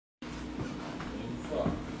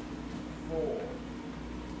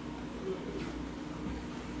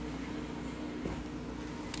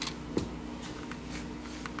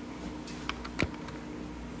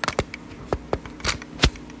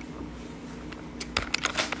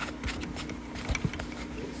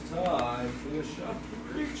the Chef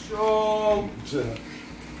Tarik Show.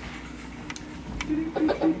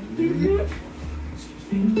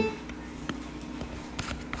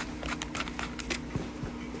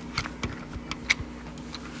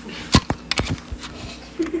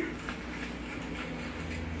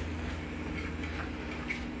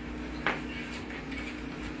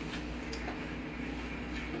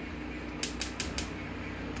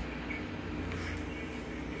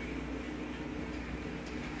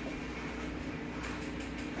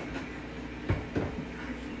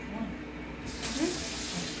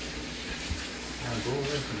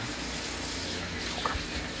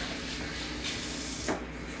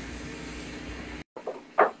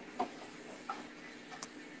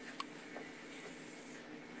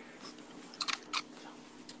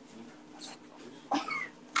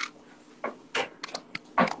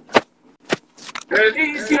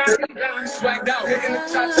 Feliz Navidad, swagged out, hitting the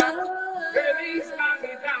cha-cha. Feliz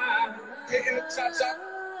Navidad, hitting the cha-cha.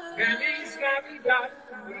 Feliz Navidad,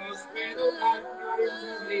 prospero año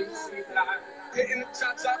felicidad. Hitting the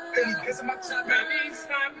cha-cha, kissing my cha. Feliz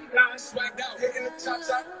Navidad, swagged out, hitting the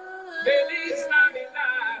cha-cha. Feliz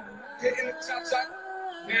Navidad, hitting the cha-cha.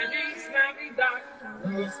 Feliz Navidad,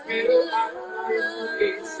 prospero año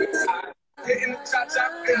felicidad. Hitting the cha-cha,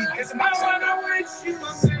 kissing my cha. I wanna wish you a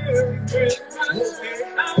Merry Christmas.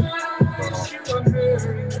 I wanna wish you a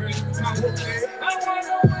Merry Christmas. I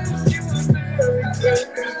wanna wish you a Merry Christmas.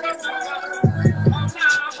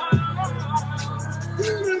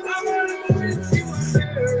 I wanna wish you a Merry Christmas. I wanna wish you a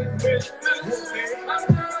Merry Christmas.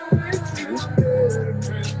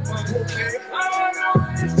 I wanna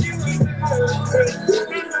wish you a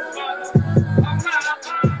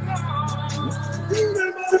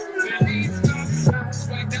Merry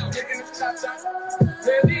Christmas.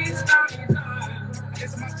 Feliz Navidad,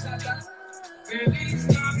 it's my cha-cha. Feliz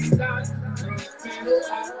Navidad,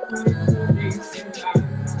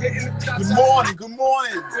 good morning, good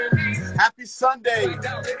morning. Happy Sunday.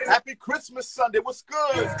 Happy Christmas Sunday. What's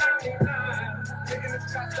good?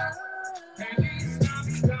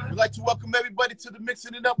 We'd like to welcome everybody to the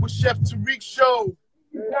Mixing It Up with Chef Tarik show.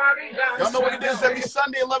 Y'all know what it is every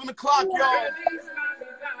Sunday, 11 o'clock, y'all.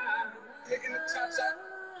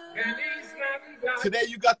 Today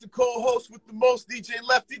you got the co-host with the most, DJ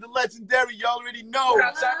Lefty, the legendary. You already know.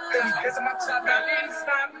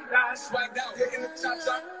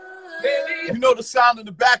 You know the sound in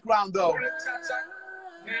the background, though.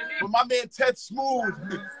 But my man Ted Smooth,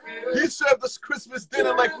 he served us Christmas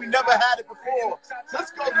dinner like we never had it before.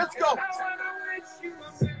 Let's go, let's go.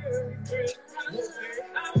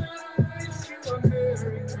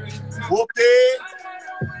 Whoop it.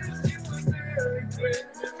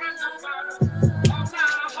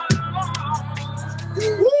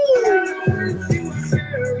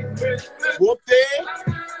 Whoop it.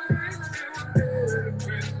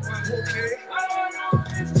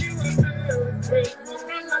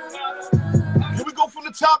 Can we go from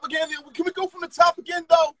the top again? Can we go from the top again,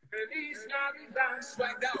 though?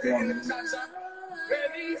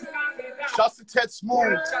 Shouts to Ted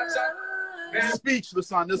Smooth.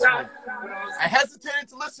 Speechless on this one. I hesitated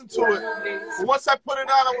to listen to it, but once I put it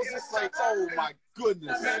on, I was just like, oh my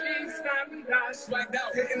goodness. We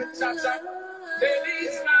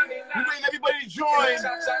waiting everybody to join.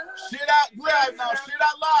 Shit out live now, shit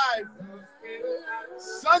out live.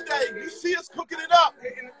 Sunday, you see us cooking it up.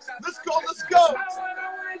 Let's go, let's go.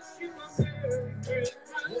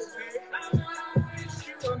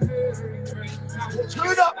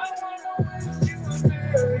 Turn it up.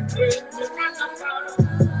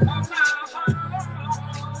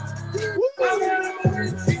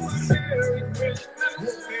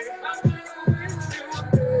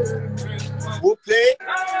 Whoop it.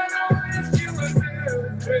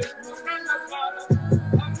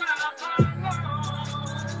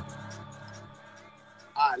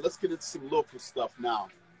 All right, let's get into some local stuff now.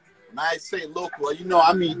 When I say local, you know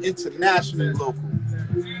I mean international local.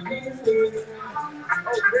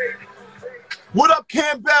 What up,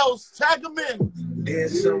 Campbells? Tag them in. Dear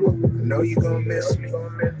summer, I know you gonna miss me.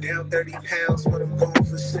 Down 30 pounds, but I'm going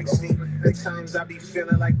for 60. At times I be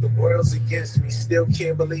feeling like the world's against me. Still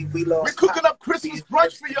can't believe we lost. We're cooking up Christmas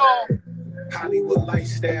brunch for y'all. Hollywood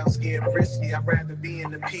lifestyles getting risky. I'd rather be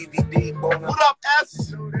in the PVD. What up,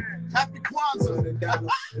 S? Happy Kwanzaa.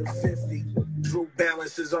 $50. Drew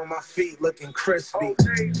balances on my feet looking crispy.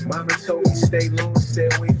 Mama told me stay low, stay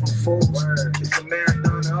away from fools. It's a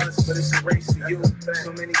marathon to us, but it's a race to you.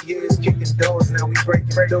 So many years kicking doors, now we breaking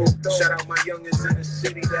through. Shout out my youngest in the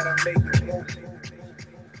city that I'm making move.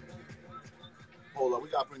 Hold on, we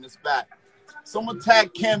gotta bring this back. Someone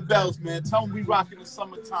tag Campbell's, man. Tell them we rocking the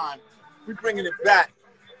summertime. We bringing it back.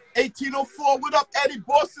 1804, what up, Eddie?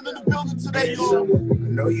 Boston in the building today, So, yo.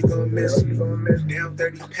 I know you gonna miss me. Down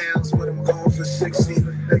 30 pounds, but I'm going for 60.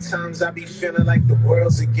 At times I be feeling like the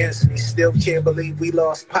world's against me. Still can't believe we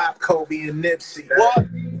lost Pop, Kobe, and Nipsey. What?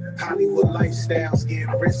 Hollywood lifestyles getting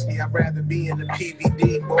risky. I'd rather be in the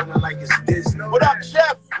PVD, bowling like it's Disney. What up,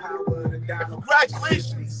 Chef? Power of the dollar.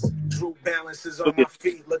 Congratulations. Drew balances on my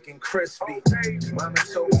feet looking crispy. Mama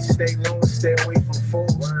told me stay low and stay away from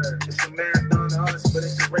fools. It's a marathon to us, but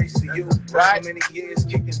it's a race to you. Right. So many years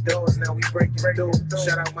kicking doors, now we breaking through.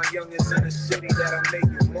 Shout out my youngins in the city that are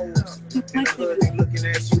making moves. In the hood, they looking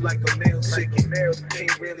at you like a meal ticket.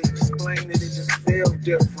 Can't really explain it, it just feels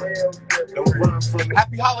different. Don't run from it.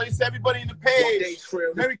 Happy holidays to everybody in the page.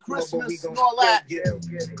 Merry Christmas and all that.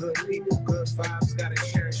 Good people, good vibes, gotta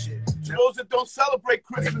cherish it. To those that don't celebrate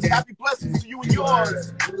Christmas, happy blessings to you and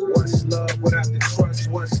yours. What's love without the trust?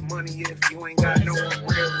 What's money if you ain't got no one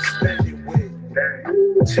real to spend it with?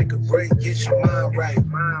 Take a break, get your mind right.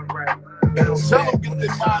 Bounce Tell back them get when their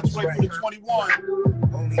the minds time's right for the 21.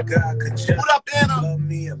 Only God could judge. What up, Anna? Love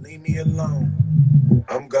me or leave me alone.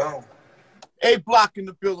 I'm gone. A Block in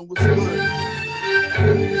the building, what's good?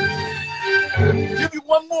 Give you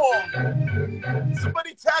one more.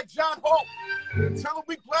 Somebody tag John Hope. Tell him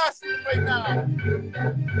we blasting him right now.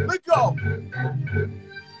 Let go.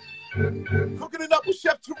 Cooking it up with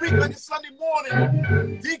Chef Tarik like a Sunday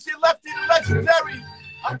morning. DJ Lefty the legendary.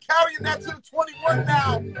 I'm carrying that to the 21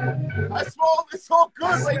 now. It's all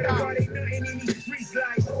good right now.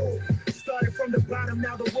 Started from the bottom,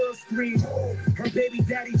 now the world screams. Her baby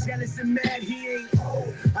daddy jealous and mad, he ain't.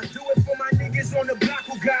 I do it for my niggas on the block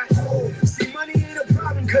who got. See, money ain't a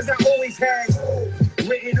problem, cause I always had.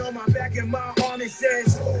 Written on my back and my arm, it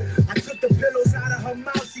says, I took the pillows out of her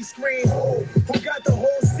mouth, she screamed. Who got the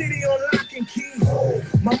whole city on lock and key?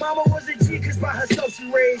 My mama was a G, cause by herself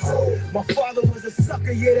she raised. My father was a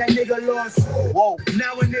sucker, yeah, that nigga lost. Whoa.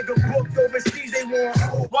 Now a nigga booked overseas, they want.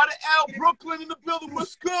 By the L, Brooklyn in the building,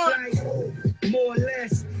 what's good? More or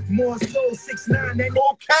less, more soul, 6'9", that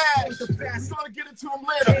More cash. nigga the fast. We're gonna get into him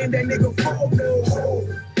later. And that nigga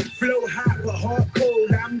photo. Flow hot but heart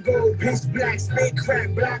cold. I'm gold, pitch black, spit crack,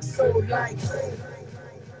 black soul like. Come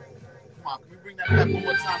on, can we bring that back one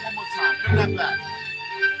more time? One more time. Bring that back.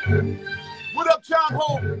 What up, John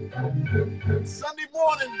Hope? Sunday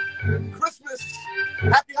morning, Christmas.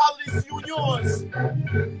 Happy holidays to you and yours.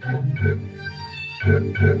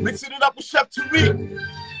 Mixing it up with Chef Tarik.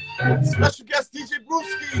 Special guest DJ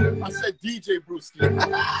Brewski. I said DJ Brewski.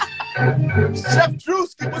 Chef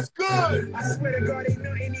Drewski, what's good? I swear to God, ain't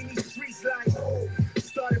nothing in these streets like.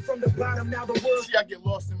 Started from the bottom, now the world. See, I get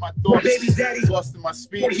lost in my thoughts. Baby daddy, lost in my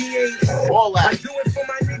speech. He ain't. All I that. do it for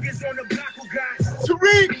my niggas on the block who got.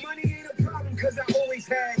 Tarik. Money ain't a problem, cause I always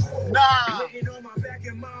had. Nah. Written on my back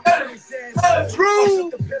and my arm, it says. True. I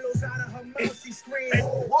took the pillows out of her mouth, she screamed.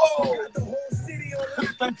 Whoa. Got the whole city on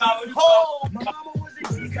lock. Ho. My mama was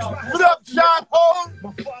a G, cause by herself. What up, John Ho?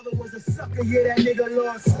 My father was a sucker, yeah, that nigga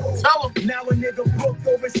lost. Tell him. Now a nigga booked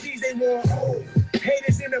overseas, they want.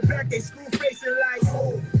 Haters in the back, they screw facing like.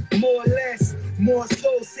 More or less, more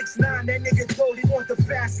soul, 6'9", that nigga told he want the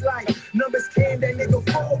fast life. Numbers came, that nigga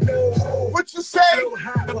photo. What you say? So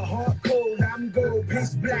hot but heart cold, I'm gold, pitch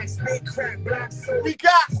black, spit crack, black soul. We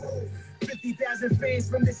got 50,000 fans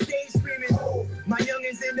from the stage screaming. My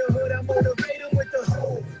youngins in the hood, I motivate them with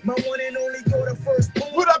the. My one and only go to first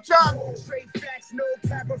pool. What up, John? Straight facts, no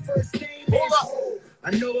cap, her first name Hold up. is.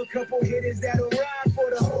 I know a couple hitters that'll ride for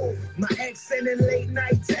the. My ex sending late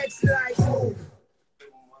night texts like.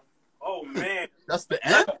 Oh man, That's the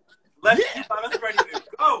end? let's ready to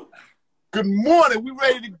go. Good morning. We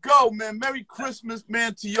ready to go, man. Merry Christmas,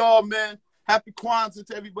 man, to y'all, man. Happy Kwanzaa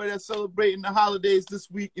to everybody that's celebrating the holidays this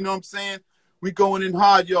week. You know what I'm saying? We going in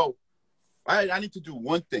hard, yo. All right, I need to do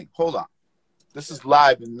one thing. Hold on. This is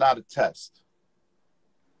live and not a test.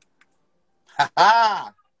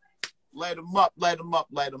 Ha-ha! Light them up, light them up,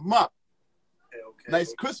 light them up. Okay.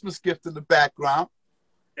 Nice Christmas gift in the background.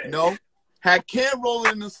 Okay. You know? Had Cam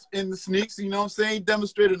rolling in the sneaks, you know what I'm saying?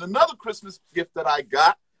 Demonstrated another Christmas gift that I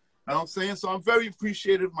got. You know what I'm saying? So I'm very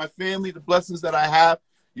appreciative of my family, the blessings that I have.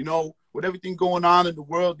 You know, with everything going on in the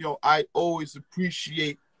world, yo, I always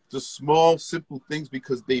appreciate the small, simple things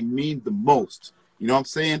because they mean the most. You know what I'm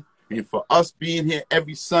saying? And for us being here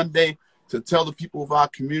every Sunday to tell the people of our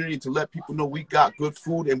community, to let people know we got good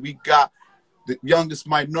food and we got the youngest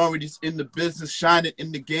minorities in the business shining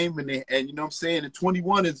in the game. And you know what I'm saying? And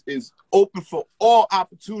 21 is open for all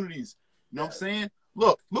opportunities. You know what I'm saying?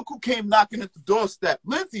 Look who came knocking at the doorstep.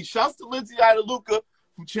 Lindsay, shouts to Lindsay Idaluca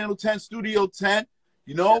from Channel 10, Studio 10.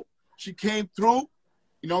 You know, she came through.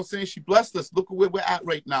 You know what I'm saying? She blessed us. Look at where we're at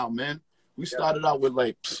right now, man. We started out with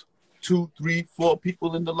like 2, 3, 4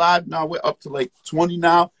 people in the live. Now we're up to like 20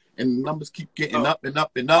 now, and the numbers keep getting up and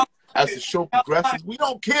up and up as the show progresses. We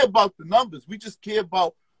don't care about the numbers. We just care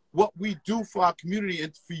about what we do for our community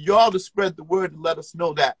and for y'all to spread the word and let us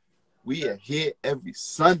know that we are here every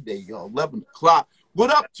Sunday, y'all, 11 o'clock. What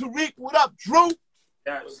up, Tarik? What up, Drew?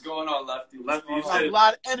 Yeah, what's going on, Lefty? Lefty, you I said have a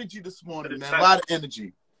lot of energy this morning, man. A lot of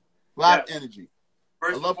energy. A lot of energy.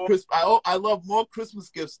 I love Christmas. I love more Christmas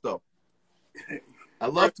gifts, though. I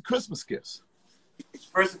love the Christmas gifts.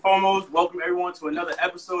 First and foremost, welcome everyone to another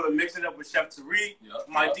episode of Mixing Up with Chef Tarik.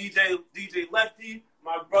 My DJ Lefty,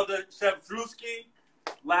 my brother Chef Drewski.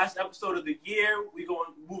 Last episode of the year. We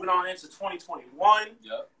moving on into 2021.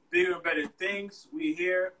 Bigger and better things. We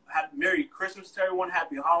here. Merry Christmas to everyone.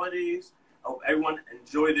 Happy holidays. Hope everyone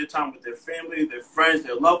enjoy their time with their family, their friends,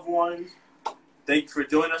 their loved ones. Thank you for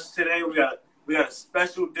joining us today. We got a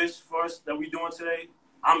special dish for us that we're doing today.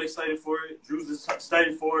 I'm excited for it. Drew's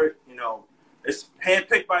excited for it. You know, it's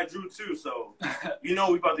handpicked by Drew too, so you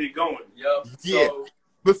know we about to get going. Yeah.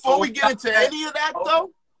 Before we get into any of that,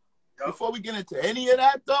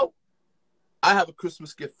 though, I have a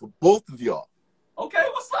Christmas gift for both of y'all. Okay,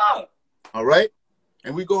 what's up? All right,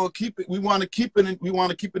 and we're gonna keep it. We want to keep it. We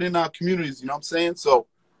want to keep it in our communities. You know what I'm saying? So,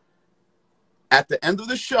 at the end of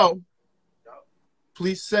the show,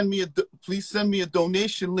 please send me a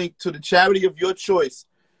donation link to the charity of your choice,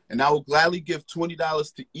 and I will gladly give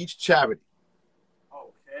 $20 to each charity.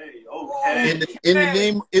 Okay.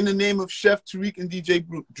 In the name of Chef Tarik and DJ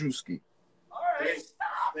Drewski. All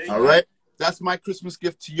right. All right. That's my Christmas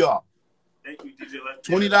gift to y'all. Thank you, DJ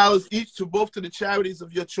Lefty. $20 each to both to the charities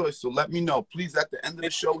of your choice. So let me know, please, at the end of the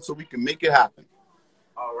show, so we can make it happen.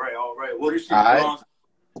 All right. Well, this shit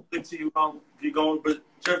get going, but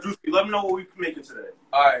Chef Drewski, let me know what we're making today.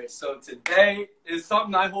 All right. So today is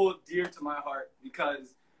something I hold dear to my heart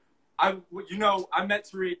because I met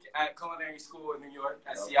Tarik at culinary school in New York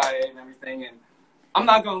at CIA and everything, and I'm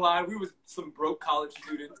not gonna lie, we was some broke college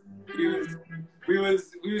students. We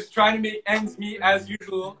was trying to make ends meet as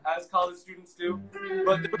usual, as college students do.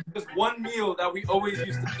 But there was just one meal that we always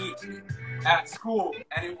used to eat at school,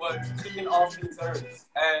 and it was chicken all desserts.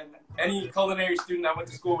 And any culinary student that went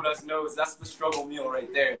to school with us knows that's the struggle meal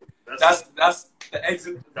right there. That's the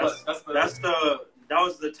exit. That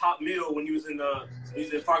was the top meal when you was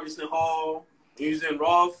in Ferguson Hall, when you was in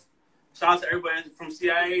Rolfe. Shout out to everybody from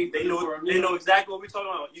CIA. They know exactly what we're talking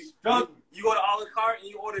about. You go to a la carte and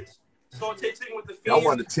you order sauteed chicken with the feet. Y'all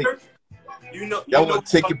want to take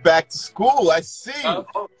take it back to school. I see.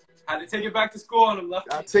 Had to take it back to school on them left.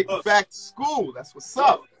 I'll take it back to school. That's what's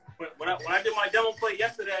up. When I did my demo plate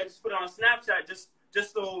yesterday, I just put it on Snapchat just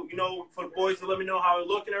so for the boys to let me know how it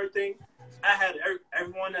looked and everything. I had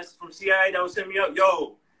everyone that's from CIA that was hitting me up.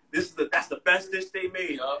 Yo, that's the best dish they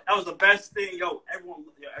made. That was the best thing.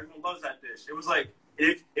 Everyone loves that dish. It was like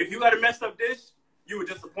if you had a messed up dish, you were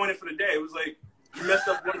disappointed for the day. It was like you messed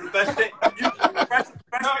up one of the best things.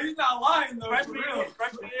 No, he's not lying though. Freshman year,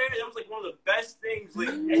 it was like one of the best things. Like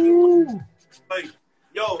anyone,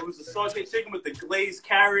 it was the sauteed chicken with the glazed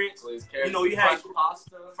carrots. You had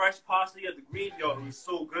fresh pasta. You had the green. It was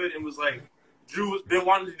so good. It was like Drew's been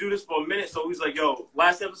wanting to do this for a minute, so he's like,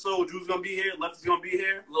 last episode, Drew's gonna be here, Lefty's gonna be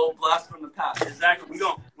here. A little blast from the past. Exactly.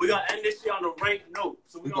 We're gonna end this year on the right note.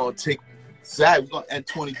 So we're gonna end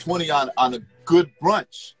 2020 on a good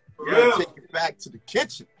brunch. We're gonna take it back to the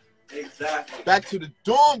kitchen. Exactly. Back to the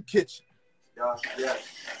dorm kitchen. Yeah.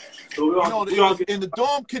 So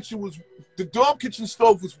the dorm kitchen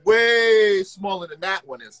stove was way smaller than that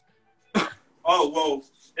one is. Oh well,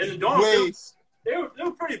 in the dorm they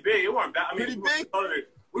were pretty big. It weren't bad. I mean, pretty big.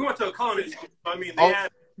 We went to a culinary school. So, I mean, they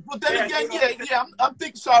had. But then again, I'm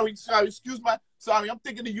thinking. Sorry. I'm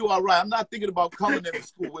thinking of URI. I'm not thinking about culinary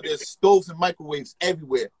school where there's stoves and microwaves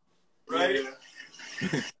everywhere. Right.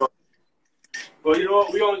 Yeah. Well, you know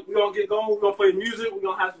what? We're gonna get going. We're gonna play music. We're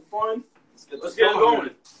gonna have some fun. Let's get it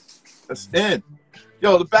going. Let's end.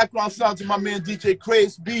 Yo, the background sounds of my man DJ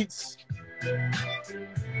Craze Beats.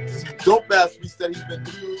 Some dope ass beats that he's been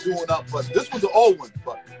doing up, but this was an old one,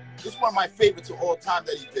 but this is one of my favorites of all time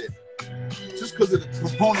that he did. Just because of the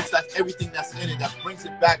components, that's everything that's in it, that brings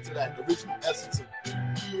it back to that original essence of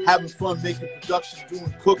having fun, making production,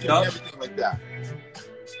 doing cooking, and everything like that.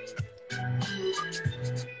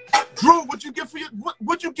 Drew, what'd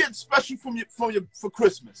you get special for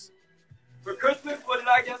Christmas? For Christmas, what did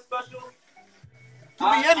I get special?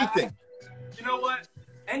 Could be anything. You know what?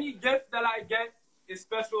 Any gift that I get is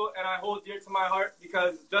special and I hold dear to my heart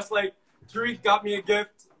because just like Tarik got me a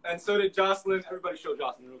gift and so did Jocelyn. Everybody show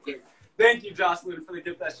Jocelyn real quick. Thank you, Jocelyn, for the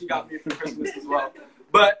gift that she got me for Christmas as well.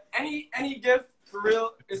 But any gift for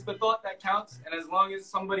real, it's the thought that counts. And as long as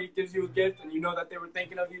somebody gives you a gift and you know that they were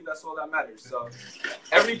thinking of you, that's all that matters. So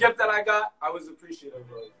every gift that I got, I was appreciative of.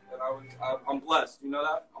 And I'm blessed. You know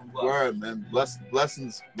that? I'm blessed. Word, man.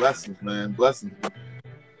 Blessings, man. Blessings.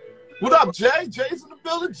 What up, Jay? Jay's in the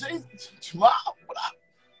building. Jay's Jamal. What up?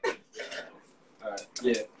 All right.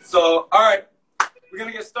 Yeah. So, all right. We're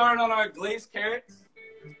going to get started on our glazed carrots.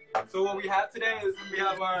 So what we have today is we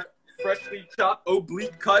have our freshly chopped,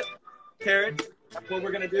 oblique cut carrots. What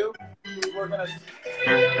we're going to do is we're going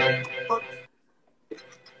to cook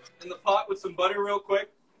in the pot with some butter real quick.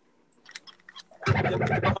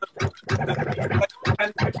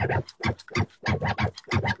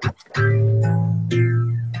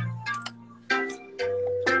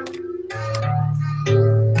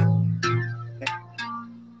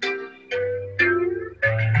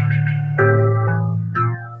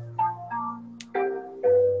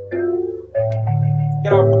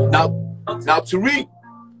 Now, Tarik.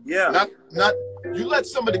 Yeah. Not you let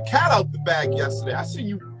some of the cat out the bag yesterday. I seen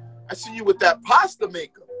you with that pasta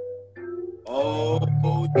maker.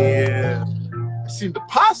 Oh yeah. I seen the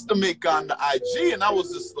pasta maker on the IG, and I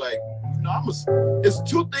was just like, you know, there's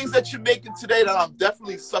two things that you're making today that I'm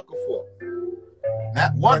definitely sucker for.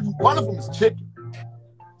 That one of them is chicken.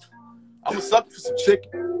 I'm a sucker for some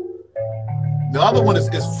chicken. The other one is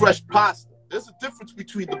fresh pasta. There's a difference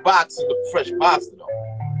between the box and the fresh pasta, though.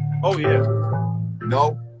 Oh yeah.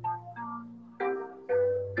 No.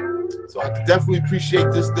 So I can definitely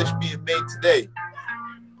appreciate this dish being made today.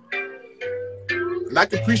 And I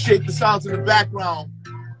can appreciate the sounds in the background.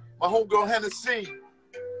 My homegirl Hennessy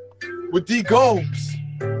with D Gomes.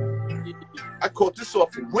 I caught this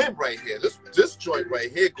off a whim right here. This joint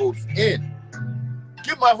right here goes in.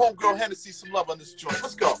 Give my homegirl Hennessy some love on this joint.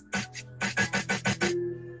 Let's go.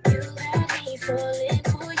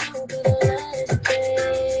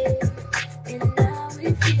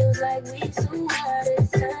 Like we too hard to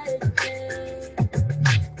touch.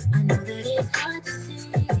 I know that it's hard to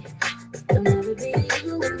see. It'll never be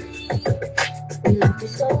you and me. We left it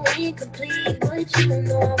so incomplete, but you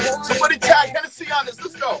know I want. Somebody tag Hennessy on this.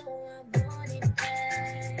 Let's go. I want it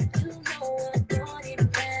back. You know I want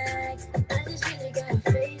it back. I just really gotta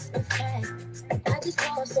face the fact. I just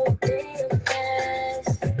fall so damn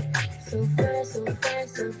fast. So fast, so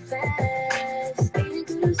fast, so fast. Speeding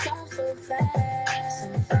through the south so fast. So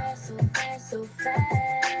fast, so fast, so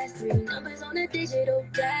fast. 3 numbers on the digital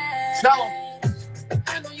dash. Tell 'em.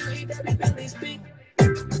 I know you hate that we barely speak.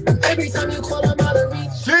 Every time you call, I'm out of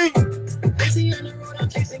reach. G. Busy on the road, I'm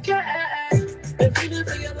chasing cash. If you didn't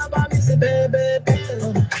feel love, I'm missing bad.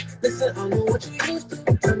 Listen, I know what you used to.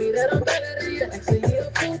 Tell me that I'm better than you. Actually, you're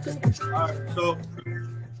a fool too. All right. So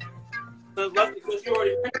left because you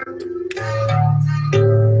already.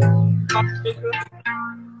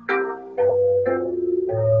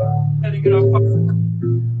 Heading it up.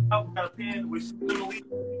 Out got a pan with cinnamon.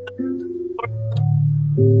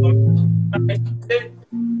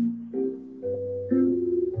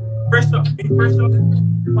 Fresh up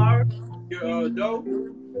flour, your dough.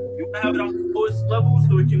 You want to have it on the lowest level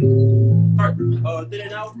so it can start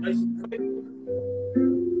thinning out nice and quick.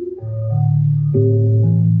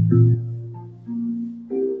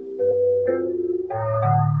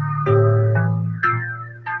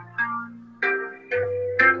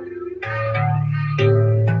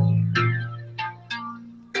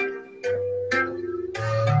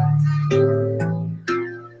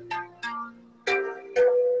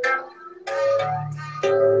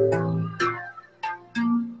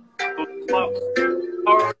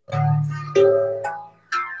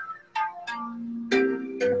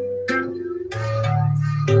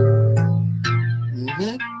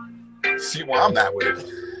 See where I'm at with it.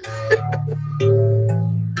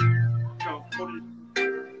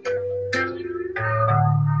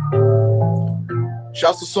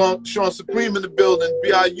 Shouts to Sean Supreme in the building.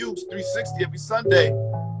 BIU's 360 every Sunday.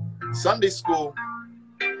 Sunday school.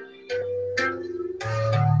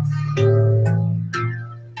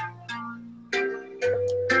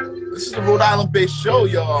 This is a Rhode Island-based show,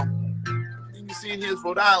 y'all. Everything you see in here is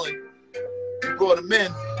Rhode Island. We brought them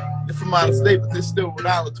in. They're from out of state, but they're still Rhode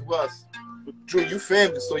Island to us. Drew, you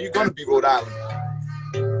family, so you're gonna be Rhode Island.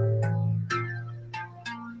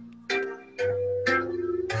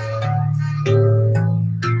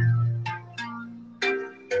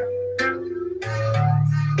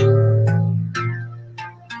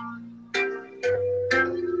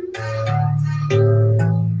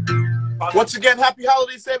 Once again, happy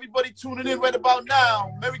holidays to everybody tuning in right about now.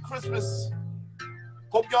 Merry Christmas.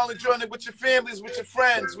 Hope y'all enjoying it with your families, with your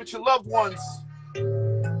friends, with your loved ones.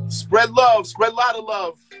 Spread love, spread a lot of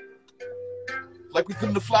love. like we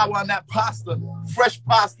putting the flour on that pasta. Fresh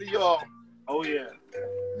pasta, y'all. Oh, yeah.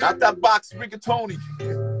 Not that box rigatoni.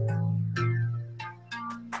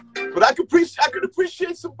 But I could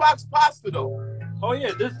appreciate some box pasta, though. Oh,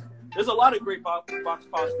 yeah. There's a lot of great box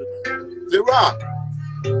pasta. There are.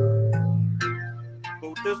 But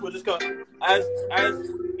with this, we're just going to, as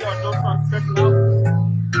your dough starts stretching out,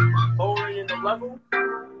 lowering in the level.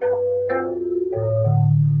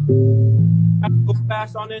 I have to go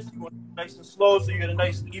fast on this. You want it nice and slow so you get a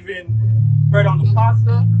nice even spread on the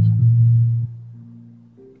pasta.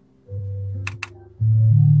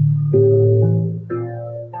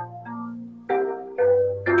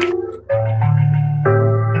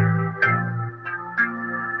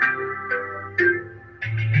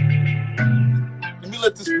 Let me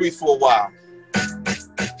let this breathe for a while.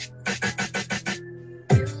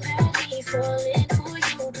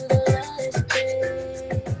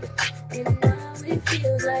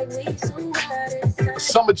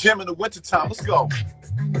 Summer gym in the wintertime. Let's go.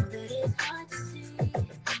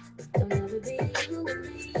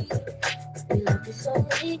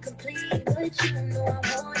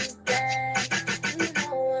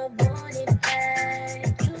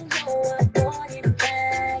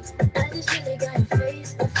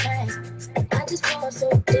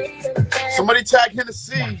 Somebody tag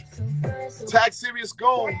Hennessy. Tag Serious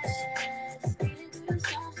Goals.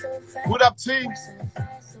 What up, team?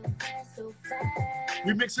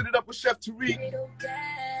 We mixing it up with Chef Tarik.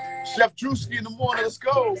 Chef Drewski in the morning. Let's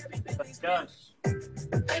go.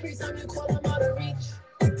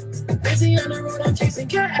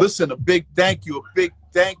 Listen, a big thank you,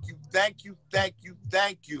 thank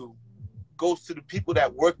you goes to the people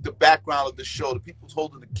that work the background of the show, the people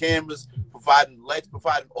holding the cameras, providing lights,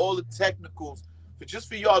 providing all the technicals,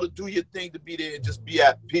 for y'all to do your thing, to be there and just be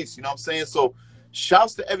at peace. You know what I'm saying? So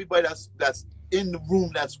shouts to everybody that's in the room,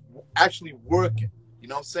 that's actually working. You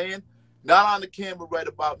know what I'm saying? Not on the camera right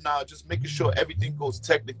about now, just making sure everything goes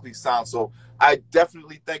technically sound. So I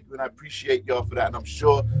definitely thank you and I appreciate y'all for that. And I'm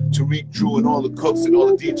sure Tarik, Drew, and all the cooks and all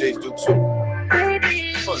the DJs do too.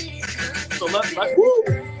 So let's right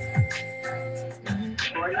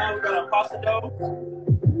now we got our pasta dough.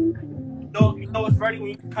 You know it's ready when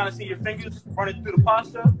you can kind of see your fingers running through the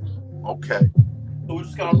pasta. Okay. So we're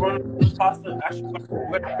just gonna run it through the pasta. Actually,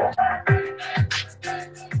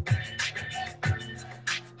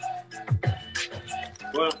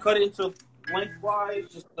 we're gonna cut it into lengthwise,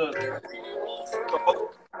 just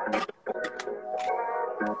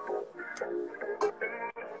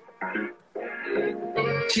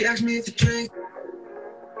She asked me if you drink.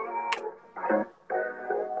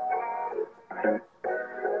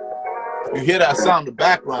 You hear that sound in the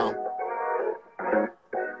background?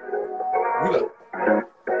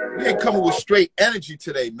 We ain't coming with straight energy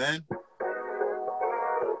today, man.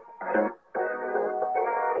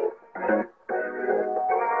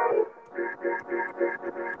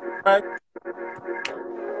 right.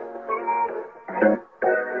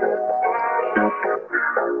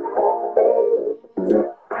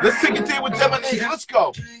 Let's take a day with Gemini. Let's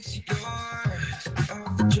go.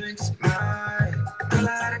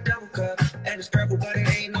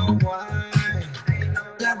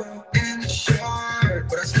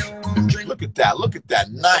 Look at that. Look at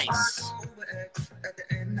that. Nice.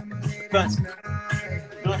 We're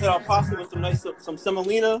gonna hit our pasta with some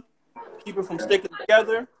semolina. Keep it from sticking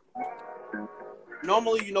together.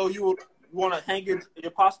 Normally, you would want to hang your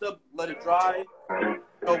pasta up, let it dry.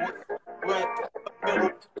 So we're gonna put a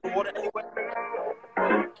little water anyway.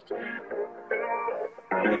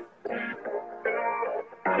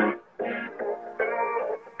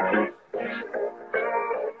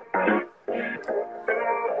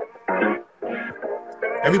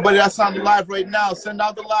 Everybody that's on the live right now, send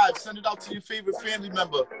out the live. Send it out to your favorite family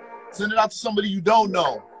member. Send it out to somebody you don't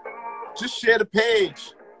know. Just share the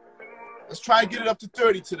page. Let's try and get it up to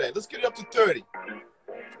 30 today. Let's get it up to 30.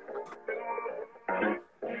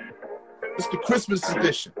 It's the Christmas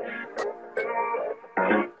edition.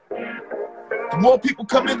 The more people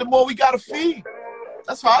come in, the more we got to feed.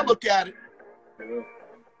 That's how I look at it.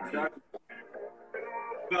 Exactly.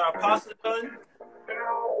 We got our pasta done. We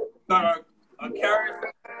got our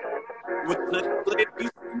carrot with the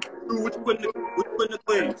glaze. Which put in the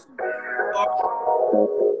glaze?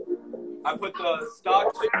 I put the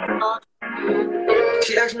stock chicken on.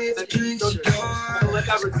 She asked me if the drinks I'm gonna let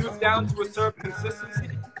that reduce down to a syrup consistency,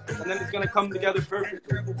 and then it's gonna come together perfectly.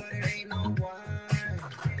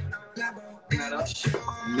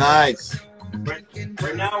 Nice.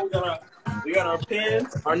 Right now we got our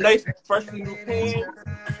pans, our nice freshly new pans.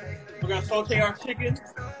 We're gonna saute our chicken.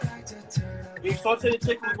 we saute the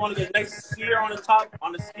chicken. We're going to get a nice sear on the top,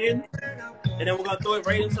 on the skin, and then we're gonna throw it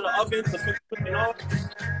right into the oven to finish cooking off.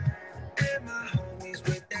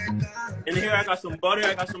 And here I got some butter.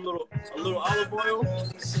 I got some a little olive oil.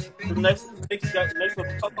 Some nice little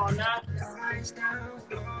cup on that.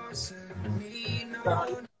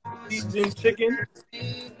 Seasoned chicken.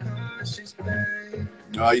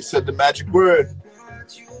 Oh, you said the magic word.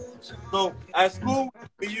 So at school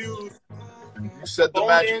we use You said the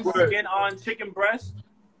magic word. skin on chicken breast,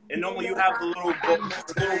 and normally you have the little bone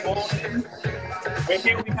in. Right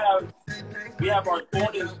here we have our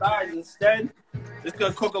bone-in thighs instead. It's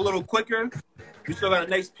gonna cook a little quicker. We still got a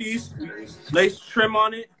nice piece, nice trim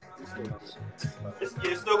on it. It's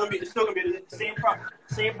still gonna be the same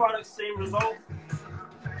product, same result.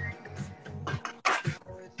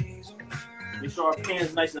 Make sure our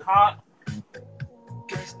pan's nice and hot.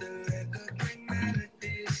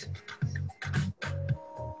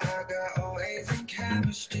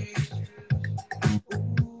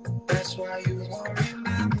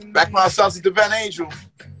 Background sounds of Divine Angel.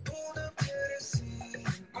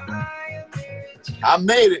 I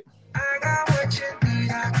made it.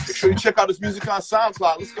 Make sure you check out this music on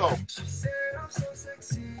SoundCloud. Let's go.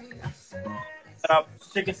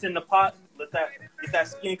 Chicken in the pot. Let that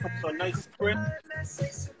skin come to a nice crisp.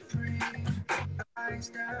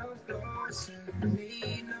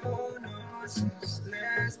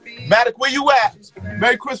 Matic, where you at?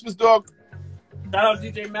 Merry Christmas, dog. Shout out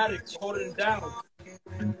DJ Matic for holding it down.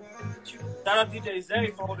 Shout out DJ Zay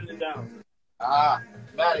for holding it down. Ah,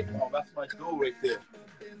 Matic. Oh, that's my dude right there.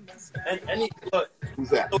 And look, who's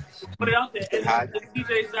that? So put it out there. And the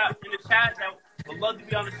DJs out in the chat that would love to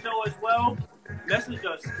be on the show as well. Message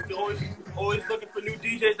us. We're always looking for new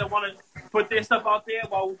DJs that want to put their stuff out there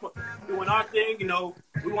while we're doing our thing. You know,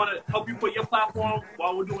 we want to help you put your platform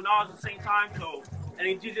while we're doing ours at the same time. So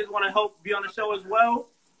any DJs want to help be on the show as well,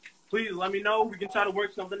 please let me know. We can try to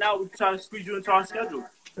work something out. We can try to squeeze you into our schedule.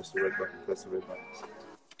 That's the red button. That's the red button.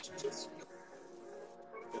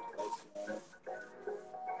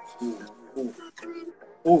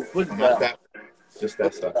 Oh, look at that. Just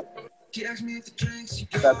that stuff. Say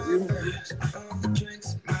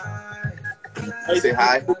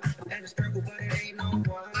hi.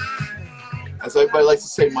 As everybody likes to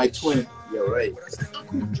say, my twin. Yeah, right.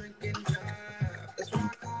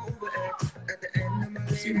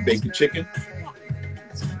 See the bacon chicken.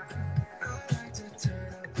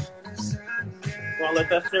 Want to let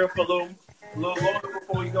that stir for a little longer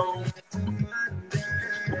before we go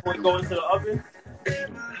into the oven.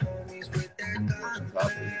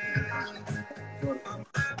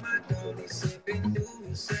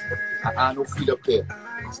 No feet up there.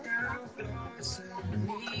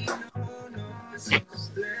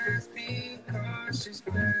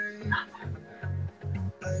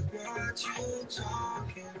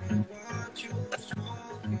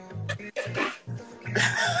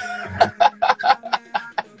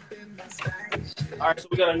 All right, so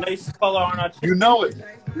we got a nice color on our chicken. You know it.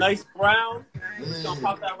 Nice brown. We're gonna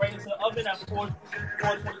pop that right into the oven at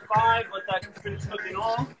 425. Let that finish cooking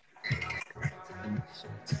off.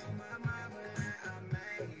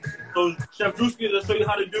 So Chef Drewski is gonna show you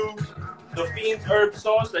how to do the Fiend's herb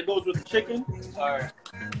sauce that goes with the chicken. All right.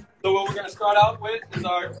 So what we're gonna start out with is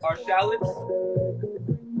our shallots.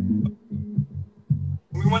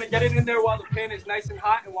 We want to get it in there while the pan is nice and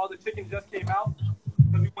hot and while the chicken just came out.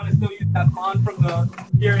 Because we want to still use that bond from the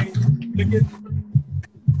searing chicken.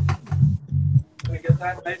 Gonna get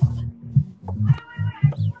that nice.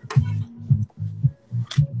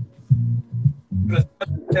 Gonna set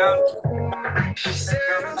it down.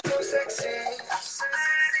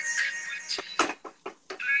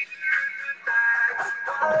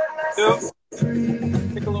 Two.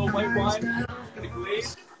 Take a little white wine. The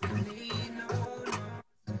glaze.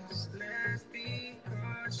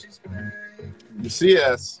 You see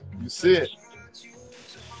us. You see it.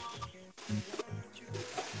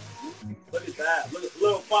 Look at that. Look at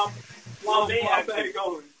little flambe action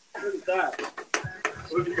going. Look at that.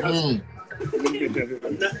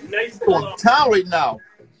 Nice color. On town right now.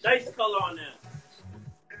 Nice color on that.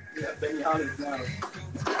 Yeah, Benihana's now.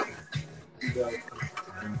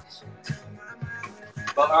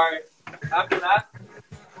 But all right, after that,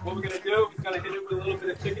 what we're gonna do is gonna hit it with a little bit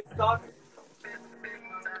of chicken stock.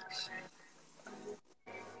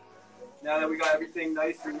 Now that we got everything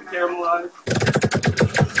nice and caramelized.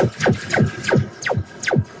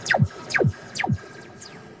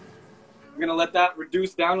 We're gonna let that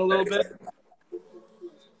reduce down a little bit.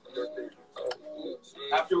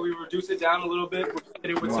 After we reduce it down a little bit, we're gonna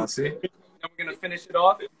hit it with some chicken, and we're gonna finish it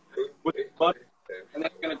off with butter, and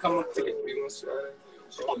then we're gonna come up to it.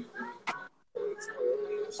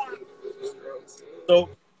 So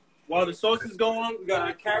while the sauce is going, we got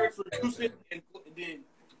our carrots reducing and then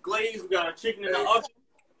glaze. We got our chicken in the oven.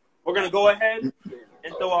 We're gonna go ahead and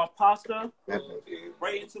throw our pasta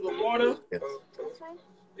right into the water.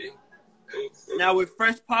 Now with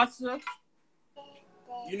fresh pasta,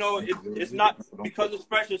 you know, it's not, because it's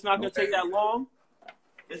fresh, it's not gonna take that long.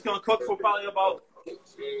 It's gonna cook for probably about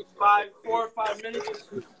 4 or 5 minutes.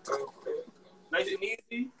 Nice and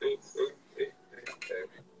easy.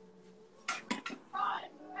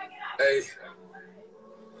 Hey.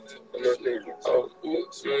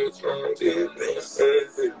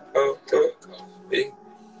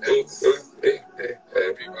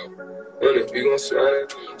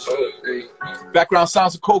 Background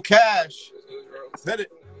sounds of Cold Cash. Is that it?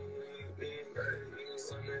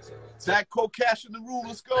 Zach Cold Cash in the room.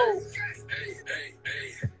 Let's go.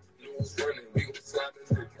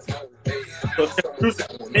 So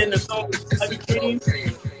in the sauce, heavy cream,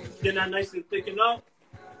 get that nice and thicken up.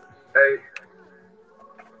 Hey.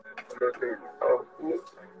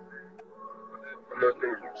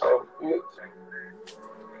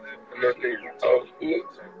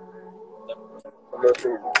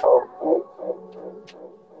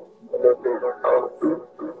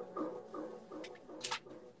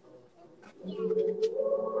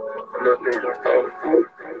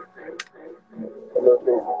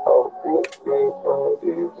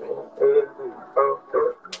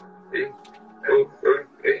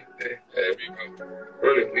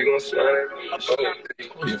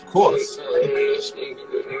 Of course.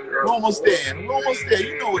 We're almost there. We're almost there.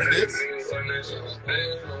 You know what it is.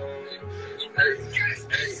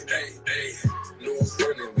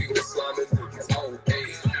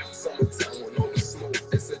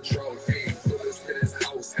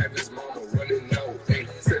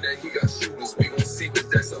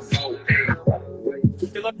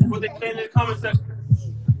 What they say in the comment section.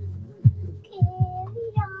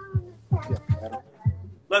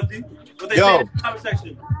 Lefty, what they say in the comment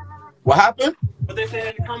section. What happened? What they say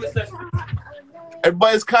in the comment section.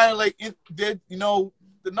 Everybody's kind of like, you know,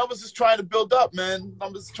 the numbers is trying to build up, man.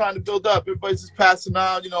 Numbers is trying to build up. Everybody's just passing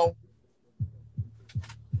out, you know.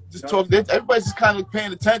 Just talking. Everybody's just kind of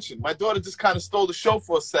paying attention. My daughter just kind of stole the show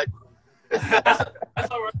for a sec.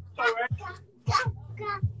 That's all right. That's all right.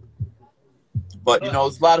 But you know,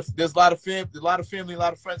 there's a lot of family, a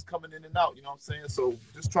lot of friends coming in and out. You know what I'm saying? So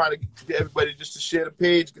just trying to get everybody just to share the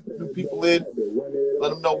page, get the new people in, let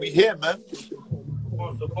them know we here, man.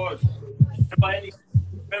 Of course. If anybody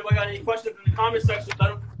got any questions in the comment section,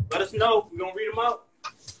 let us know. We're gonna read them out.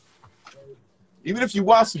 Even if you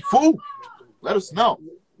want some food, let us know.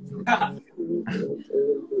 I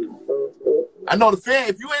know the fan.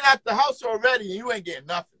 If you ain't at the house already, you ain't getting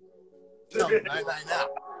nothing. Right now.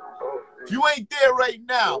 If you ain't there right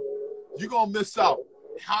now, you're going to miss out.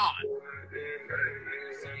 Hard.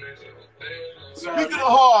 Speaking of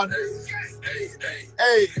hard,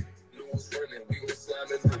 hey.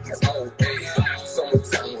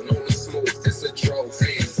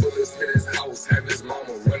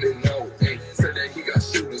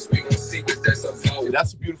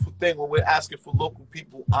 That's a beautiful thing when we're asking for local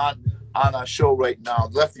people on our show right now.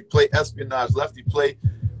 Lefty play espionage. Lefty play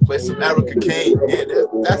some Erica Kane. Yeah,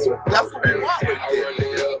 that's what we want right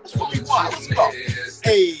there. That's what we want. Let's go.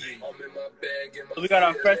 Hey. So we got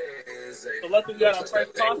our fresh. So luckily we got our fresh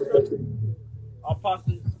pasta. Our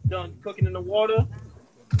pasta's done cooking in the water.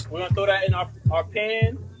 We're gonna throw that in our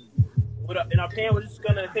pan. In our pan, we're just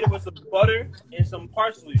gonna hit it with some butter and some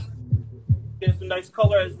parsley. Get some nice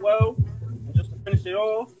color as well. And just to finish it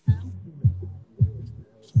off.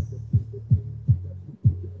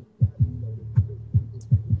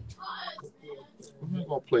 We're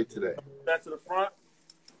gonna play today. Back to the front.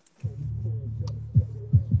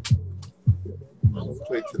 We're gonna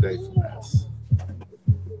play today for us.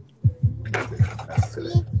 That's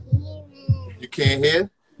today. You can't hear?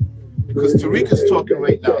 Because Tarik is talking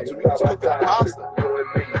right now. Tarik is cooking pasta.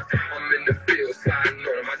 I'm in the field, signing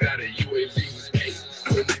on. I got a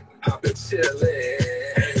UAV. I've been chilling.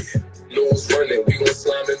 No one's running. We gon'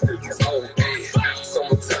 slime into this hole.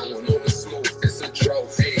 Summertime when all the smoke, it's a drought.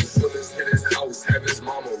 Bullets hit his house, have his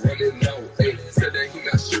mama running out. Said that he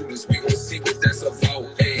got shooters. We gon' see what that's about.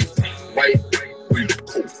 White, we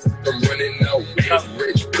cool. I'm running out.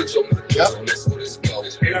 Rich, put your money on. That's what it's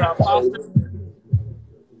about. We got our pasta.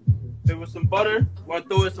 There was some butter. We're gonna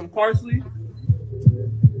throw in some parsley.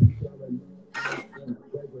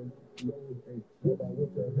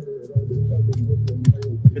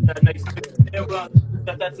 Get that nice mix. We're gonna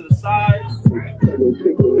set that to the side. We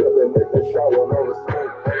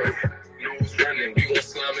gon'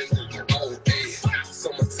 slime into the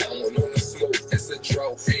summertime when all the smoke, it's a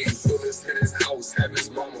drought.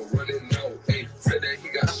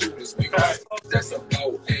 business. We got that's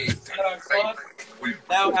about a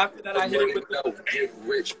Now after that, I hit it with the get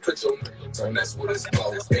rich. Put your on. That's what it's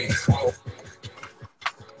about.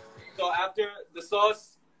 So after the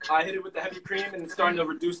sauce, I hit it with the heavy cream and it's starting to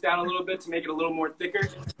reduce down a little bit to make it a little more thicker.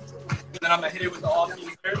 And then I'm gonna hit it with the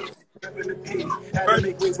all-season herbs. They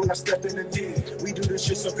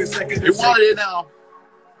wanted it now.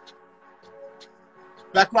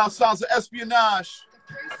 Background sounds of espionage.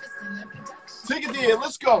 Take it there.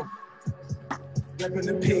 Let's go. Reppin'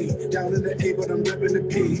 the P, down in the A, but I'm reppin' the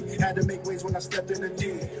P. Had to make waves when I stepped in the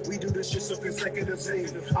D. We do this shit so consecutively.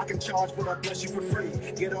 I can charge, but I bless you for free.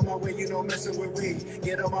 Get on my way, you know, messing with we.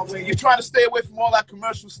 Get on my way. You're trying to stay away from all that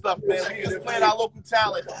commercial stuff, man. We just playing our local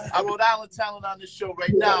talent, our Rhode Island talent on this show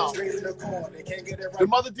right now. The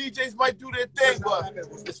mother DJs might do their thing, but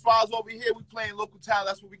as far as over here, we playing local talent.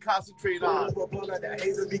 That's what we concentrate on.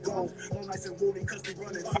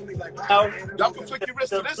 Y'all can flick your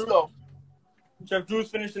wrist to this, though. Chef Drew's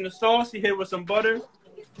finishing the sauce. He hit it with some butter.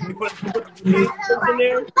 He put the potatoes in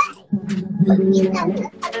there.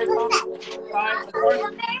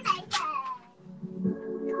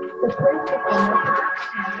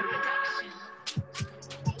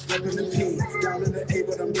 Reppin' the P, down in the A,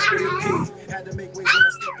 but I'm reppin' the P. Had to make waves when I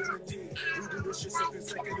stepped in the D. We do this shit so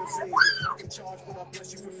consecutively. I can charge, but I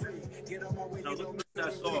bless you for free. Get on my way, Now you know, look at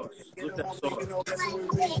that sauce. Look at that sauce.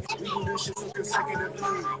 we do this shit so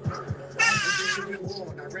consecutively. I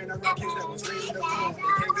ran around kids that was raising the phone.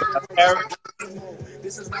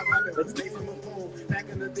 This is not rapping, but stay from a pole. Back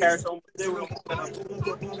in the day, Carrots over there.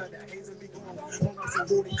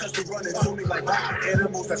 cause they running to me like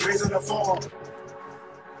animals that's raising the fall.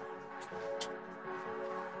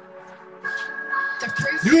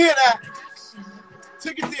 You hear that?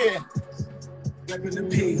 Take it there. Reppin' the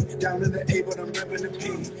P, down in the A, but I'm reppin' the P.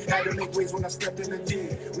 Had to make waves when I stepped in the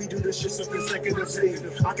D. We do this shit so consecutively.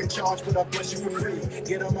 I can charge, but I bless you for free.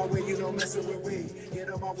 Get on my way, you know, messing with we. Get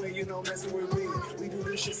on my way, you know, messing with we. We do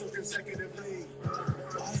this shit so consecutively.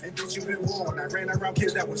 And bitch, you been warned. I ran around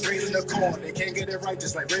kids that was raising the corn. They can't get it right,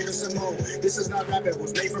 just like Raven Simone. This is not rap, it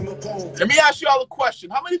was made from a poem. Let me ask y'all a question.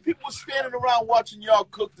 How many people were standing around watching y'all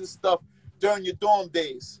cook this stuff during your dorm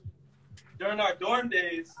days? During our dorm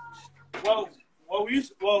days,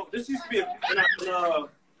 this used to be in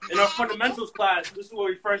our fundamentals class. This is where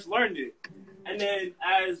we first learned it. And then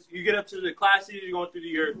as you get up to the classes, you're going through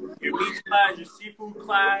your meat class, your seafood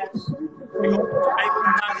class, you go to the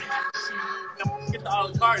banquet class, you get the a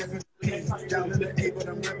la carte.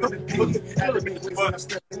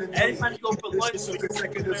 Anytime you go for lunch, you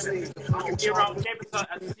get around campus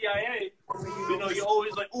at the CIA, you know, you're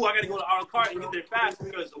always like, ooh, I got to go to a la carte and get there fast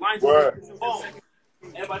because the line's so long.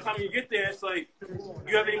 And by the time you get there, it's like,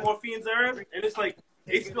 you have any more fiends herb? And it's like,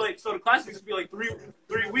 so the class used to be like three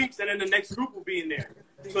weeks, and then the next group will be in there.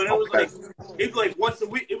 So it was like, it'd be like once a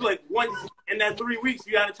week. It'd be like once in that 3 weeks,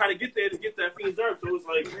 you had to try to get there to get that fiends herb. So it was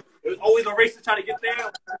like, it was always a race to try to get there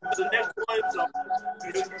to the next one. So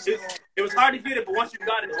it was hard to get it, but once you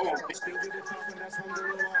got it,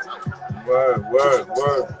 Word.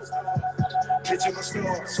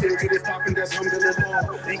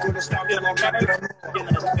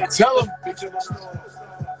 Tell them.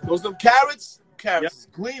 Those them carrots? Carrots is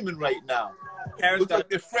gleaming right now. Carrots look like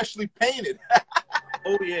they're freshly painted.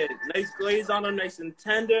 Oh yeah, nice glaze on them, nice and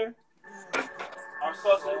tender.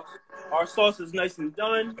 Our sauce is nice and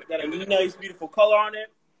done. Got a nice, beautiful color on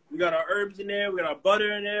it. We got our herbs in there. We got our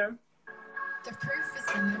butter in there. The proof is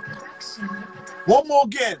in the production. One more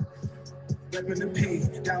again. Reppin' the P,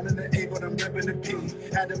 down in the A, but I'm reppin' the P.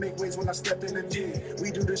 Had to make waves when I stepped in the D.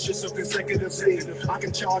 We do this shit so consecutively. I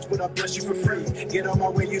can charge, but I bless you for free. Get on my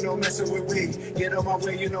way, you know, messing with we. Get on my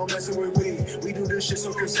way, you know, messing with we. We do this shit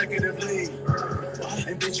so consecutively.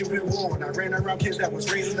 And bitch, you been warned. I ran around kids that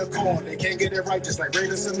was raising the corn. They can't get it right, just like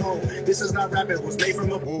Raven Simone. This is not rap, it was made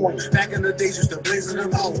from a poem. Back in the days, used to blazing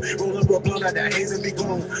them home. Roll up a blunt at that haze and be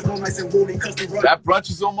gone. All nice and woolly, cause they run. That brunch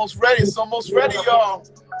is almost ready. It's almost ready, y'all.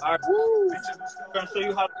 All right, we're gonna show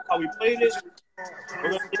you how we played it.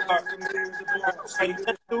 We're gonna take our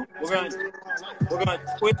utensil. We're gonna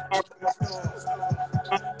twist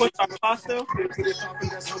our pasta.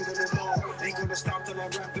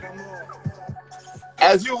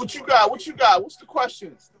 As you, what you got? What you got? What's the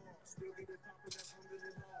question?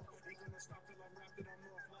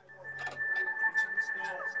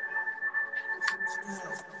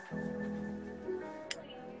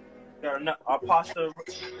 Our pasta.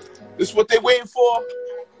 This is what they waiting for.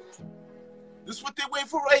 This is what they waiting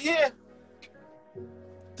for right here.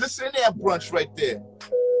 This in there brunch right there.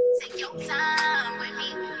 Take your time with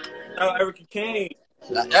me. Erica Kane.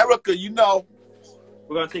 Now, Erica, you know.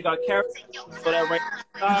 We're gonna take our carrots. So that right.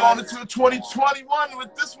 We're going into the 2021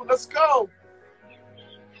 with this one. Let's go.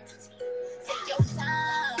 Take your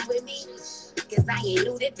time with me, cause I ain't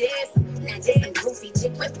new to this. Not just a goofy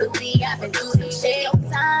chick with booty. I've been through some shit. Take your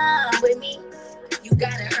time with me. You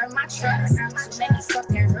gotta earn my trust. Many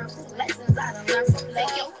fucking hurtful lessons I done learned from.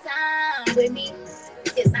 Take your time with me,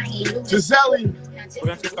 cause I ain't new to this. Giselle. We're gonna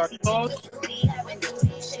take our sauce. With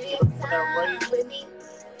me.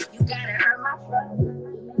 You gotta earn my trust.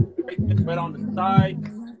 Right on the side.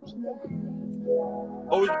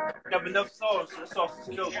 Always have enough sauce. The sauce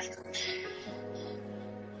is killed.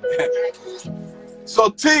 So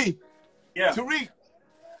T, Yeah. Tarik,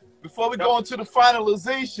 before we go into the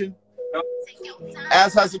finalization,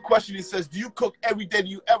 Az has a question. He says, do you cook every day? Do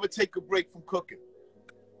you ever take a break from cooking?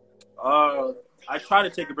 I try to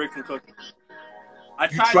take a break from cooking. I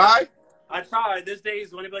You try? I try. There's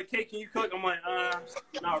days when they be like, "Hey, can you cook?" I'm like,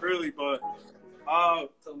 not really, but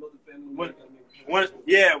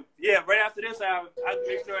yeah. Right after this, I have to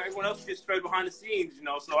make sure everyone else gets fed behind the scenes, you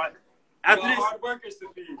know. So after this, hard workers to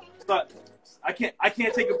feed. so I can't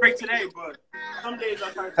take a break today, but some days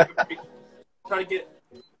I try to take a break.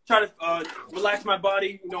 Try to relax my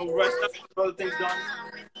body, you know, rest up, get other things done.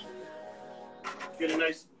 Get a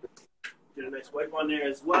nice wipe on there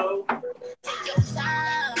as well. Take your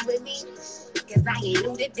time with me, cause I ain't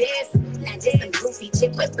new to this. Not just a goofy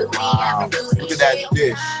chick with booty. I've been through Look at that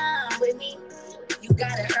dish. time with me. You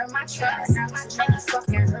gotta earn my trust. Many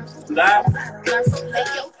fucking hurtful That- lessons.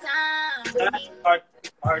 Take your time with me.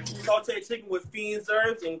 Our sauteed chicken with fiends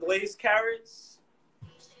herbs and glazed carrots.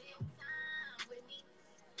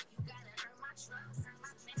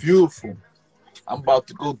 Beautiful. I'm about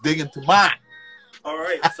to go dig into mine. All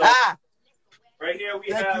right, so right here we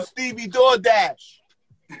Thank you, have Stevie DoorDash.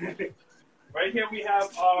 right here we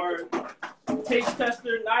have our taste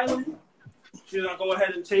tester Nylan. She's gonna go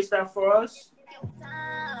ahead and taste that for us.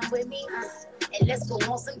 With me, and let's go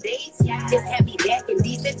on some dates. Just have me back in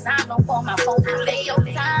decent time. Don't call my phone to lay your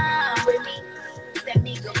time with me. Send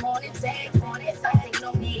me good morning text on it. I ain't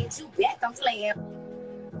no need you back. I'm playing.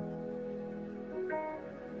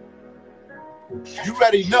 You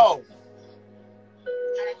already know.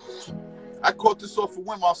 I caught this off a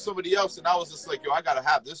whim off somebody else, and I was just like, yo, I gotta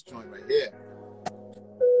have this joint right here.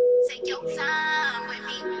 Take your time with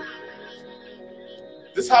me.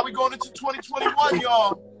 This is how we going into 2021,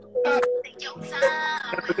 y'all. Take your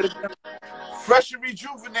time. Fresh and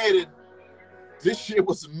rejuvenated. This shit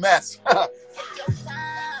was a mess. Take your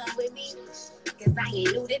time with me, cause I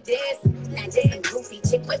ain't new to this. Not just a goofy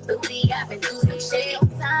chick with booty. I've been through some shit. Take your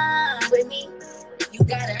time with me. You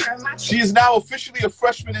gotta earn my She is now officially a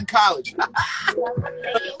freshman in college. How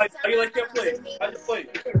you like your plate? How's your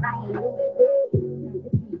plate?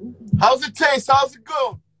 How's it taste? How's it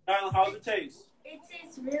go? Nylan, how's it taste? It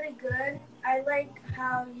tastes really good. I like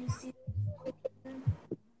how you see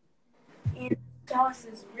and the sauce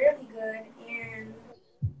is really good and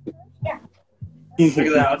yeah. Look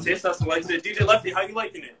at that. I'll taste that. So like I said, DJ Lefty, how you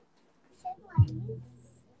liking it?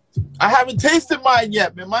 I haven't tasted mine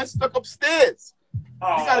yet, man. Mine's stuck upstairs.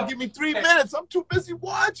 Oh, You gotta give me 3 minutes. I'm too busy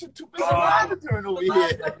watching, too busy monitoring over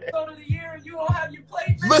here. Episode of the year, you all have your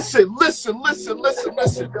plate. Listen.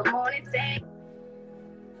 Good morning, thank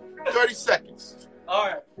 30 seconds. all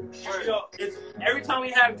right. Yo, it's every time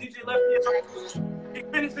we have DJ Lefty, he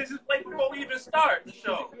finishes his plate before we even start the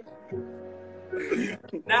show.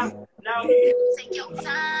 now he. Take your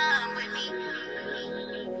time with me.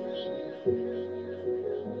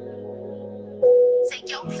 Take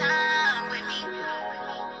your time with me.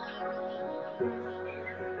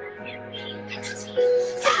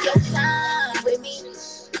 Take your time with me,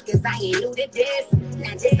 cause I ain't new to this.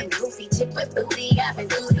 Not just a goofy chick with booty. I've been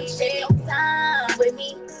through some shit. Take your time with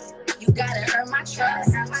me. You gotta earn my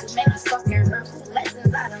trust. Many fucking hurtful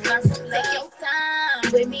lessons I done learned from. Take your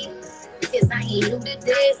time with me, cause I ain't new to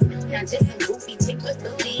this. Not just a goofy chick with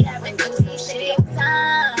booty. I've been through some shit. Take your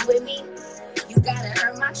time with me. You gotta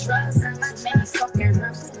earn my trust. Many fucking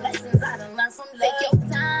hurtful lessons I done learned from. Take your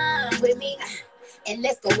time with me. And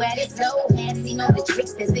let's go at it slow. See know the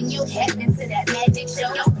tricks that's in your head into that magic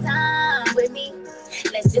show. Your time with me.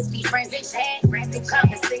 Let's just be friends and chat. Rapid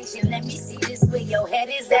conversation. Let me see this where your head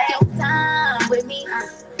is at. Your time with me.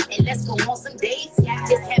 And let's go on some dates.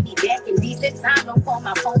 Just have me back in decent time. Don't call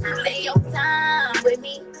my phone to lay your time with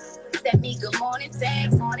me. Send me good morning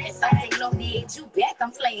text on it. If I ain't no need you back,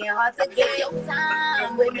 I'm playing hard to get your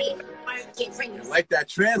time with me. Can't bring you Like that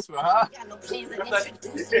transfer, huh? got no plans to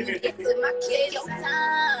introduce you. Get to my kid, your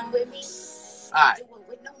time with me. All right. Do it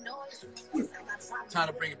with no noise. Time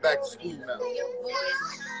to bring it back to school now. Your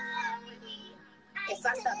voice. If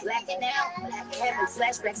I start blacking out, having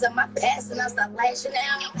flashbacks of my past, and I start lashing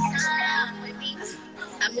out.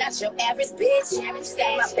 I'm not your average bitch.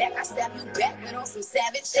 Stab my back, I stab you back, but on some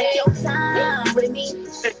savage. Take your time with me.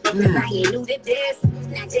 I ain't new to this.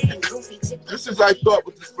 Not just some goofy chick. This is I thought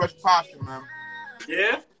with this fresh pasta, man.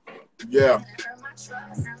 Yeah? Yeah.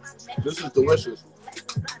 This is delicious.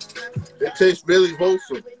 It tastes really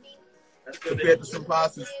wholesome compared to some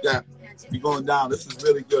pastas that be going down. This is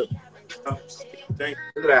really good. Thank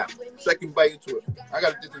you. Look at that. Second bite into it. I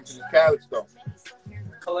got to get into the carrots though.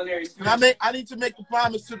 Culinary. And I need to make the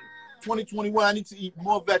promise to 2021. I need to eat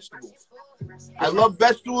more vegetables. I love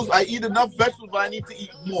vegetables. I eat enough vegetables, but I need to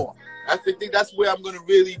eat more. I think that's where I'm going to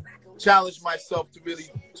really challenge myself to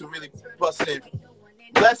really bust in.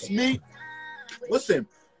 Less meat. Listen,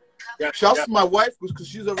 shouts to my wife because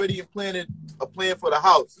she's already implanted a plan for the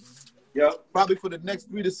house. Yep. Probably for the next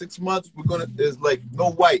 3 to 6 months, there's like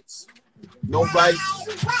no whites, no rice,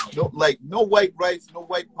 no white rice, no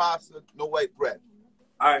white pasta, no white bread.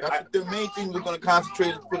 All right. That's the main thing we're gonna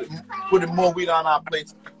concentrate on, putting more wheat on our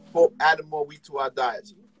plates, adding more wheat to our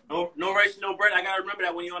diets. No rice, no bread. I gotta remember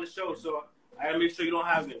that when you're on the show, so I gotta make sure you don't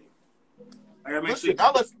have any. I gotta make sure.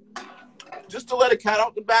 Now just to let a cat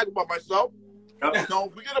out the bag about myself. Yep. You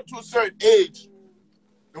know, we get up to a certain age,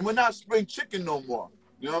 and we're not spring chicken no more.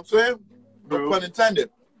 You know what I'm saying? No pun intended.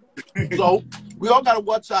 So we all gotta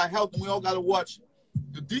watch our health, and we all gotta watch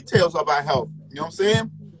the details of our health. You know what I'm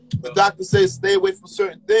saying? The doctor says stay away from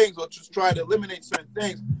certain things, or just try to eliminate certain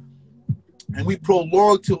things, and we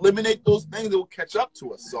prolong to eliminate those things that will catch up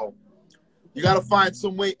to us. So you gotta find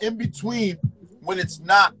some way in between when it's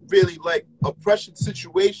not really like a pressure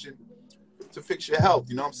situation to fix your health.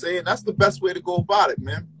 You know what I'm saying? That's the best way to go about it,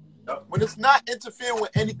 man. When it's not interfering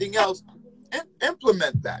with anything else,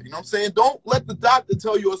 implement that. You know what I'm saying? Don't let the doctor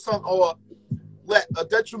tell you or let a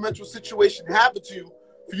detrimental situation happen to you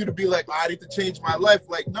for you to be like, I need to change my life.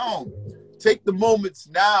 Like, no. Take the moments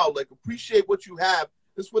now. Like, appreciate what you have.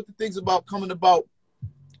 That's what the thing's about, coming about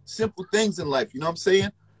simple things in life. You know what I'm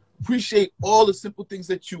saying? Appreciate all the simple things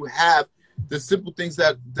that you have, the simple things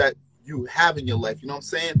that you have in your life. You know what I'm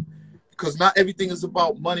saying? Because not everything is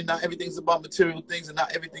about money, not everything is about material things, and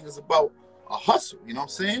not everything is about a hustle. You know what I'm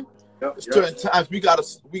saying? Certain times we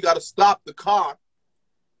gotta stop the car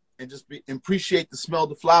and just appreciate the smell of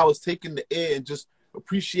the flowers, take in the air, and just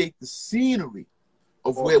appreciate the scenery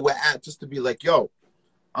of where we're at. Just to be like, yo,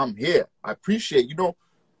 I'm here. I appreciate, you know,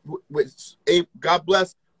 God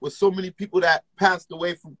bless, with so many people that passed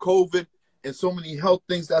away from COVID and so many health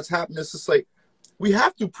things that's happening. It's just like we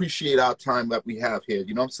have to appreciate our time that we have here.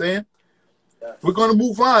 You know what I'm saying? Yes. We're gonna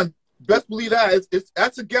move on. Best believe that.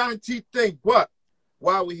 That's a guaranteed thing. But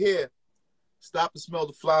while we're here, stop and smell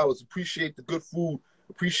the flowers. Appreciate the good food.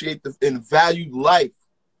 Appreciate and value life.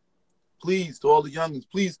 Please, to all the youngins,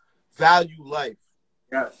 please value life.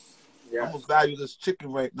 Yes. I'm gonna value this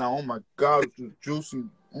chicken right now. Oh my God, it's juicy.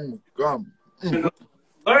 Oh my God.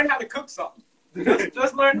 Learn how to cook something.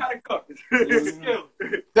 Just learn how to cook. It's a skill.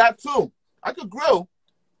 That too. I could grill,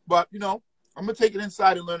 but you know, I'm gonna take it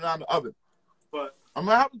inside and learn it on the oven. But I'm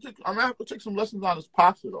gonna have to take some lessons on this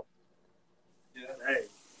pasta though. Yeah, hey,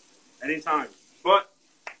 anytime. But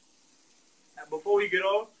before we get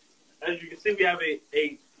off, as you can see, we have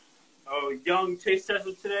a young taste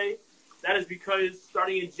tester today. That is because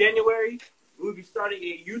starting in January, we'll be starting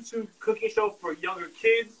a YouTube cooking show for younger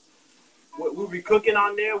kids. We'll be cooking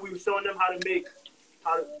on there. We'll be showing them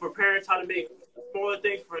for parents how to make smaller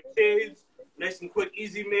things for kids, nice and quick,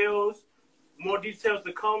 easy meals. More details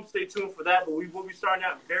to come. Stay tuned for that. But we will be starting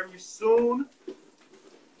out very soon.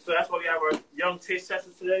 So that's why we have our young taste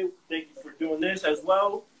tester today. Thank you for doing this as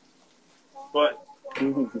well. But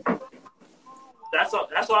that's all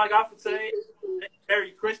I got for today.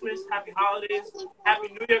 Merry Christmas, Happy Holidays, Happy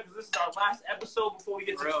New Year, because this is our last episode before we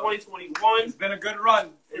get to 2021. It's been a good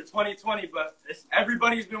run for 2020, but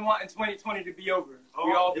everybody's been wanting 2020 to be over.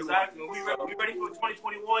 We all exactly. We ready for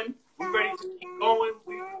 2021. We ready to keep going.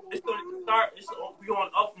 It's going to start. We going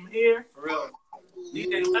up from here. For real.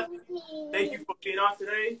 DJ Lefty, thank you for being on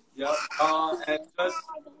today. Yep. And just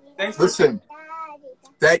thanks. Listen.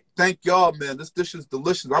 Thank y'all, man. This dish is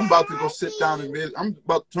delicious. I'm about to go sit down and I'm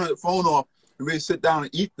about to turn the phone off and really sit down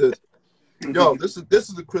and eat this. Yo, this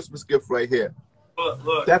is a Christmas gift right here.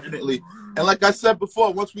 Look. Definitely. And like I said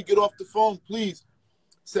before, once we get off the phone, please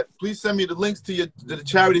send me the links to the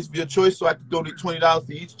charities of your choice so I can donate $20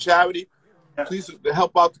 to each charity. Yes. Please to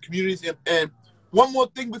help out the communities. And one more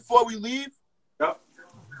thing before we leave. Yep.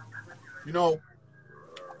 You know,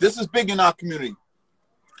 this is big in our community.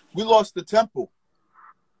 We lost the temple.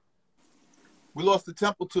 We lost the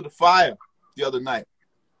temple to the fire the other night.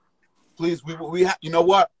 Please, you know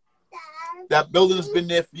what? That building has been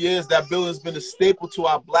there for years. That building has been a staple to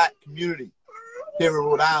our black community here in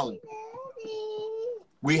Rhode Island.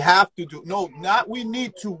 We have to do, no, not we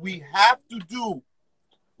need to, we have to do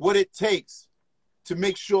what it takes to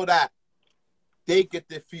make sure that they get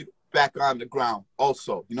their feet back on the ground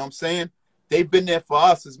also. You know what I'm saying? They've been there for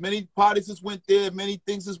us. As many parties as went there, many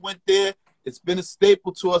things as went there. It's been a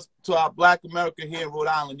staple to us, to our black America here in Rhode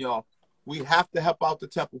Island, y'all. We have to help out the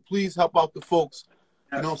temple. Please help out the folks.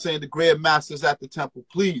 You know what I'm saying? The grand masters at the temple.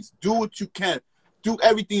 Please do what you can. Do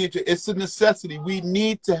everything. It's a necessity. We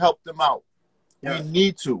need to help them out. Yes. We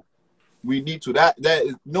need to. We need to. That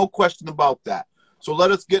is no question about that. So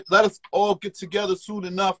let us all get together soon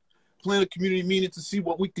enough, plan a community meeting to see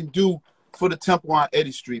what we can do for the temple on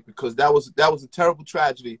Eddy Street, because that was a terrible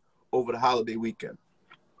tragedy over the holiday weekend.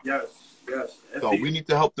 Yes, yes. So we need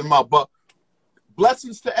to help them out. But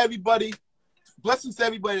blessings to everybody. Blessings to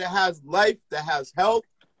everybody that has life, that has health,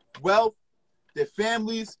 wealth, their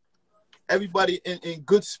families, everybody in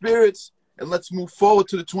good spirits, and let's move forward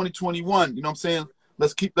to the 2021. You know what I'm saying?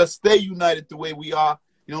 Let's stay united the way we are.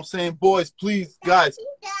 You know what I'm saying? Boys, please, guys,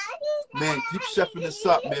 man, keep chefing this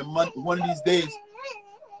up, man. One of these days,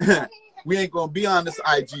 we ain't gonna be on this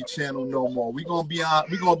IG channel no more. We're gonna be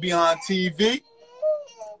on TV,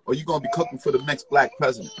 or you're gonna be cooking for the next black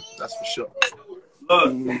president. That's for sure.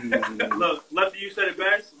 Look, Lefty, you said it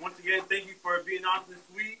best. Once again, thank you for being on this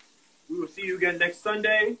week. We will see you again next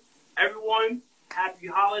Sunday. Everyone, happy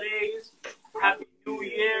holidays, happy New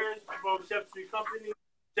Year's from Chef Tarik Company,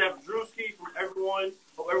 Chef Drewski, from everyone.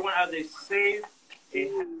 Hope everyone has a safe and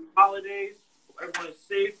happy holidays. Hope everyone is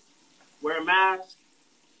safe. Wear a mask.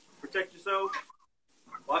 Protect yourself.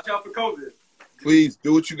 Watch out for COVID. Please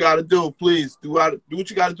do what you got to do. Please do what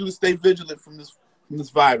you got to do to stay vigilant from this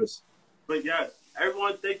virus. But yes,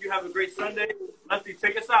 everyone, thank you. Have a great Sunday. Lefty,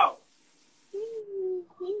 take us out.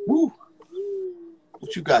 Woo.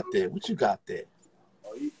 What you got there? What you got there?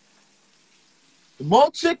 The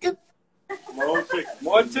more chicken? More chicken.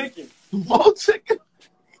 More chicken. More chicken?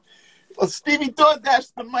 Well, Stevie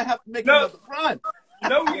DoorDash might have to make another run.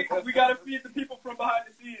 No, we gotta feed the people from behind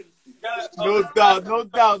the scenes. No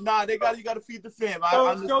doubt. Nah, you gotta feed the fam.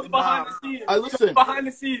 Show behind the scenes. Listen. Behind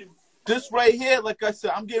the scenes. This right here, like I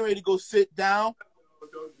said, I'm getting ready to go sit down,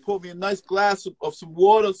 pour me a nice glass of some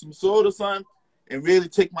water, some soda, son, and really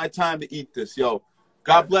take my time to eat this, yo.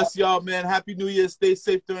 God bless y'all, man. Happy New Year. Stay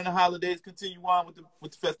safe during the holidays. Continue on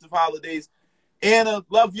with the festive holidays. Anna,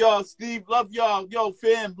 love y'all. Steve, love y'all. Yo,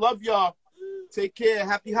 fam, love y'all. Take care.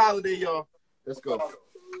 Happy holiday, y'all. Let's go.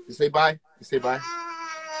 You say bye. You say bye.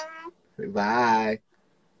 Say bye.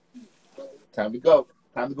 Time to go.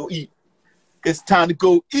 Time to go eat. It's time to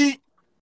go eat.